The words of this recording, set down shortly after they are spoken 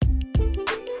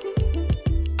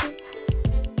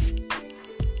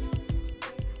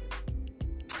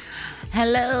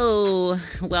Hello,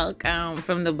 welcome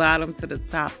from the bottom to the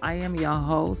top. I am your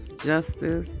host,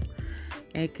 Justice,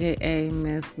 aka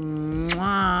Miss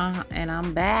Mwah, and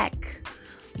I'm back.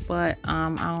 But I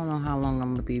don't know how long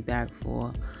I'm gonna be back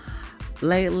for.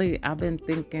 Lately, I've been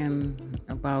thinking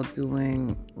about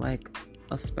doing like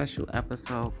a special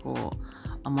episode called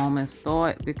A Moment's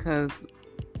Thought because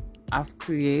I've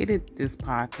created this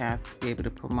podcast to be able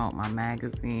to promote my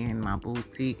magazine, my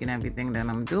boutique, and everything that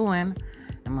I'm doing,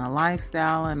 and my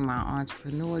lifestyle and my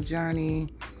entrepreneur journey.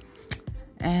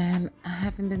 And I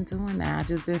haven't been doing that. I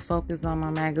just been focused on my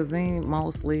magazine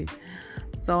mostly.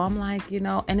 So I'm like,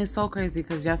 and it's so crazy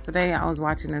because yesterday I was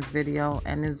watching this video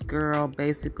and this girl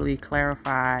basically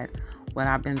clarified what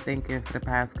I've been thinking for the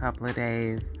past couple of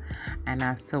days, and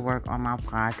that's to work on my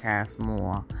podcast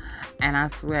more. And I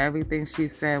swear everything she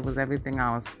said was everything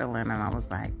I was feeling, and I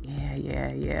was like,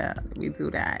 yeah, let me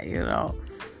do that,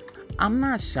 I'm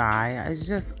not shy. It's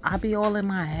just, I be all in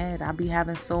my head. I be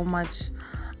having so much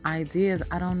ideas.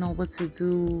 I don't know what to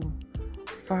do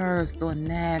first or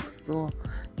next, or,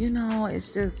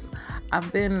 it's just, I've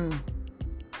been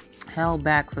held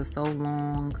back for so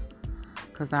long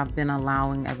because I've been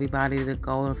allowing everybody to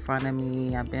go in front of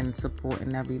me. I've been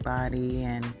supporting everybody,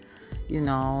 and and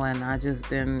I just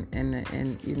been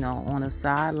on the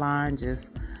sideline,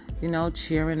 just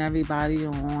cheering everybody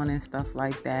on and stuff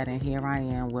like that. And here I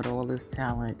am with all this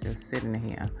talent just sitting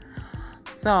here.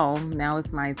 So now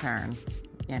it's my turn.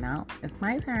 It's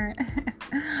my turn.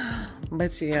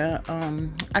 But yeah,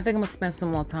 I think I'm gonna spend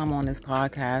some more time on this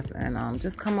podcast and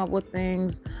just come up with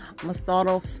things. I'm gonna start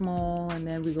off small and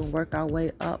then we're gonna work our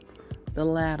way up the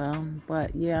ladder.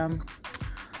 But yeah,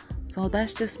 so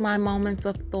that's just my moments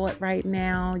of thought right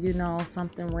now,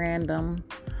 something random.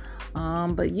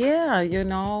 But yeah,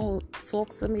 talk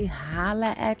to me,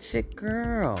 holla at your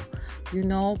girl,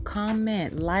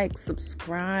 comment, like,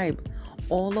 subscribe,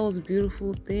 all those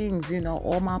beautiful things,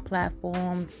 all my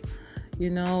platforms,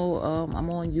 I'm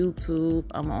on YouTube,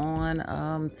 I'm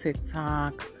on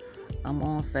TikTok, I'm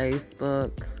on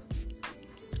Facebook,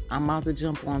 I'm about to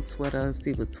jump on Twitter and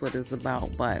see what Twitter's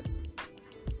about, but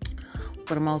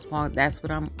for the most part, that's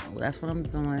what I'm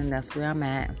doing, that's where I'm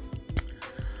at.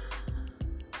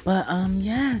 But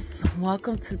yes,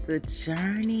 welcome to the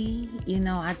journey.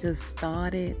 I just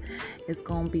started. It's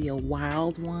gonna be a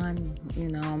wild one,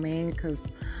 because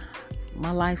my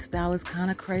lifestyle is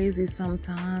kind of crazy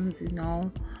sometimes,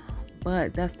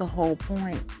 but that's the whole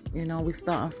point. We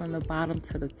starting from the bottom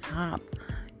to the top.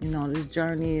 This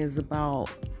journey is about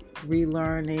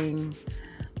relearning,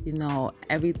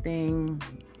 everything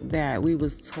that we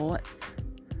was taught,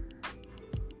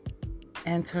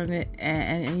 and turn it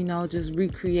and just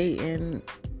recreating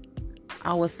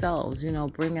ourselves,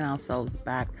 bringing ourselves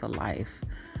back to life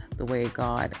the way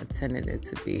God intended it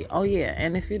to be. Oh yeah,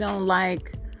 and if you don't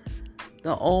like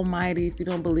the Almighty, if you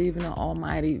don't believe in the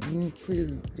Almighty,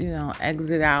 please,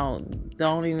 exit out.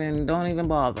 Don't even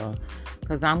bother,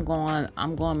 because I'm going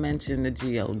to mention the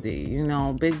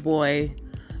God. Big boy,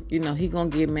 he gonna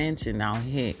get mentioned out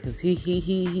here because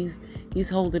he's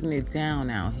holding it down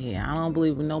out here. I don't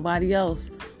believe in nobody else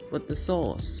but the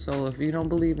source. So if you don't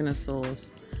believe in the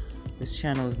source, this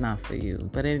channel is not for you.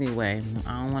 But anyway,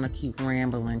 I don't want to keep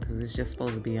rambling because it's just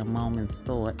supposed to be a moment's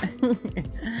thought. 6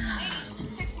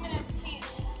 minutes, please.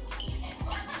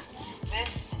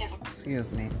 This is...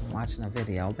 Excuse me, I'm watching a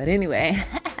video. But anyway,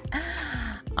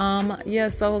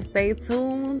 so stay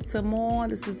tuned to more.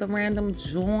 This is a random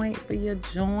joint for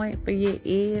your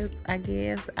ears, I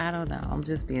guess. I don't know. I'm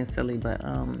just being silly, but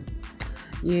from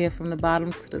the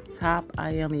bottom to the top,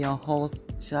 I am your host,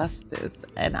 Justice,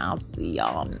 and I'll see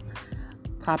y'all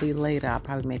probably later. I'll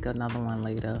probably make another one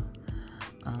later.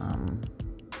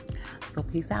 So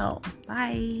peace out.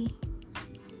 Bye.